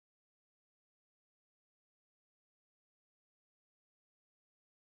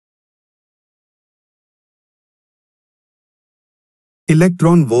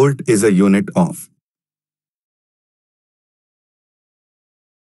Electron-volt is a unit of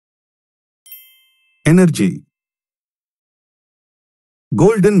energy.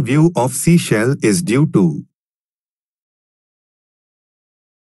 Golden view of seashell is due to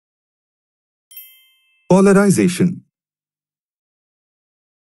polarization.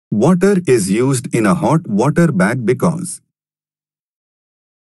 Water is used in a hot water bag because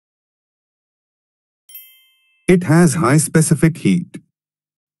it has high specific heat.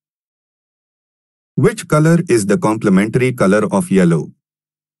 Which color is the complementary color of yellow?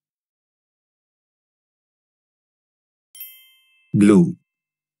 Blue.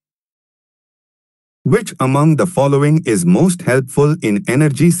 Which among the following is most helpful in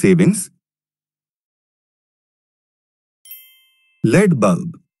energy savings? LED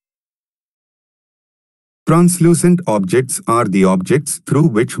bulb. Translucent objects are the objects through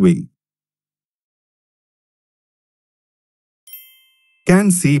which we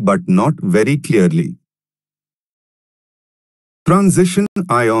can see but not very clearly. Transition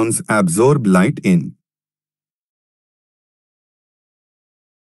ions absorb light in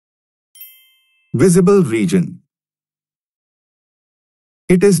visible region.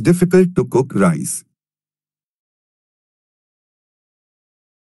 It is difficult to cook rice.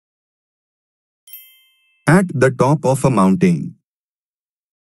 At the top of a mountain.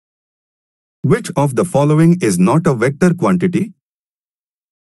 Which of the following is not a vector quantity?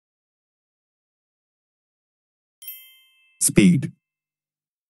 Speed.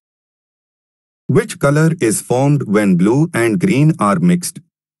 Which color is formed when blue and green are mixed?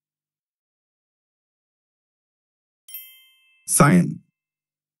 Cyan.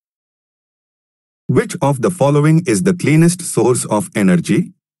 Which of the following is the cleanest source of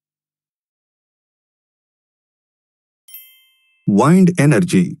energy? Wind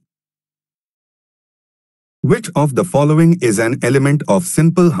energy. Which of the following is an element of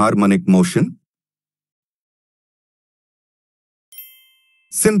simple harmonic motion?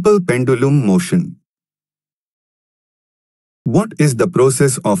 Simple pendulum motion. What is the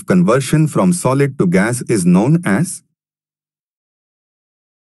process of conversion from solid to gas is known as?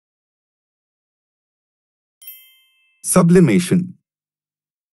 Sublimation.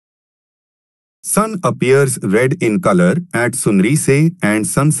 Sun appears red in color at sunrise and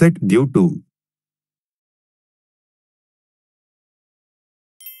sunset due to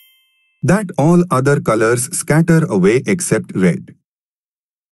that all other colors scatter away except red.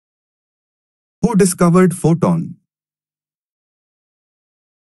 Who discovered photon?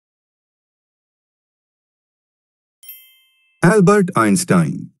 Albert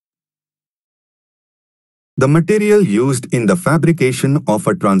Einstein. The material used in the fabrication of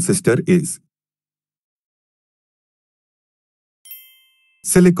a transistor is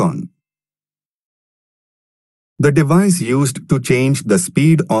silicon. The device used to change the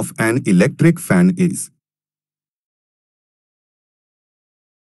speed of an electric fan is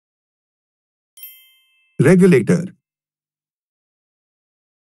regulator.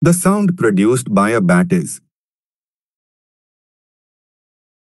 The sound produced by a bat is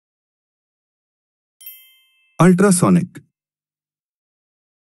ultrasonic.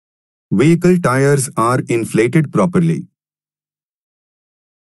 Vehicle tires are inflated properly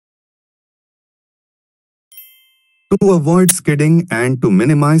to avoid skidding and to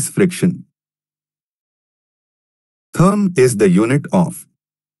minimize friction. Therm is the unit of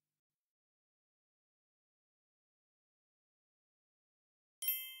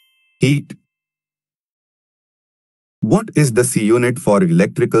heat. What is the C unit for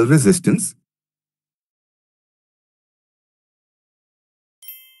electrical resistance?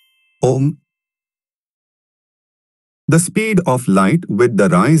 Ohm. The speed of light with the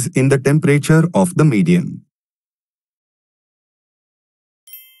rise in the temperature of the medium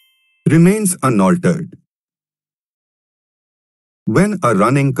remains unaltered. When a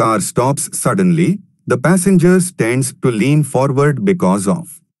running car stops suddenly, the passengers tends to lean forward because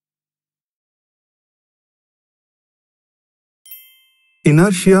of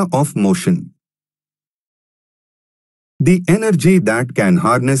inertia of motion. The energy that can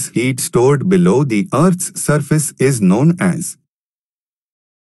harness heat stored below the Earth's surface is known as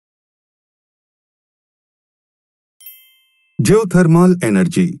geothermal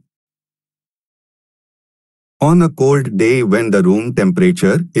energy. On a cold day when the room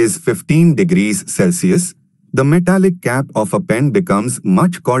temperature is 15 degrees Celsius, the metallic cap of a pen becomes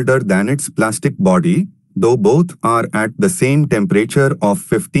much colder than its plastic body, though both are at the same temperature of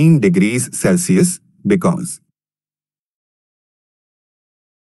 15 degrees Celsius, because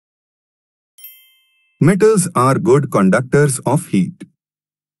metals are good conductors of heat.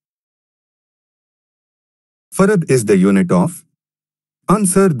 Farad is the unit of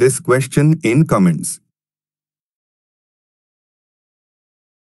Answer this question in comments.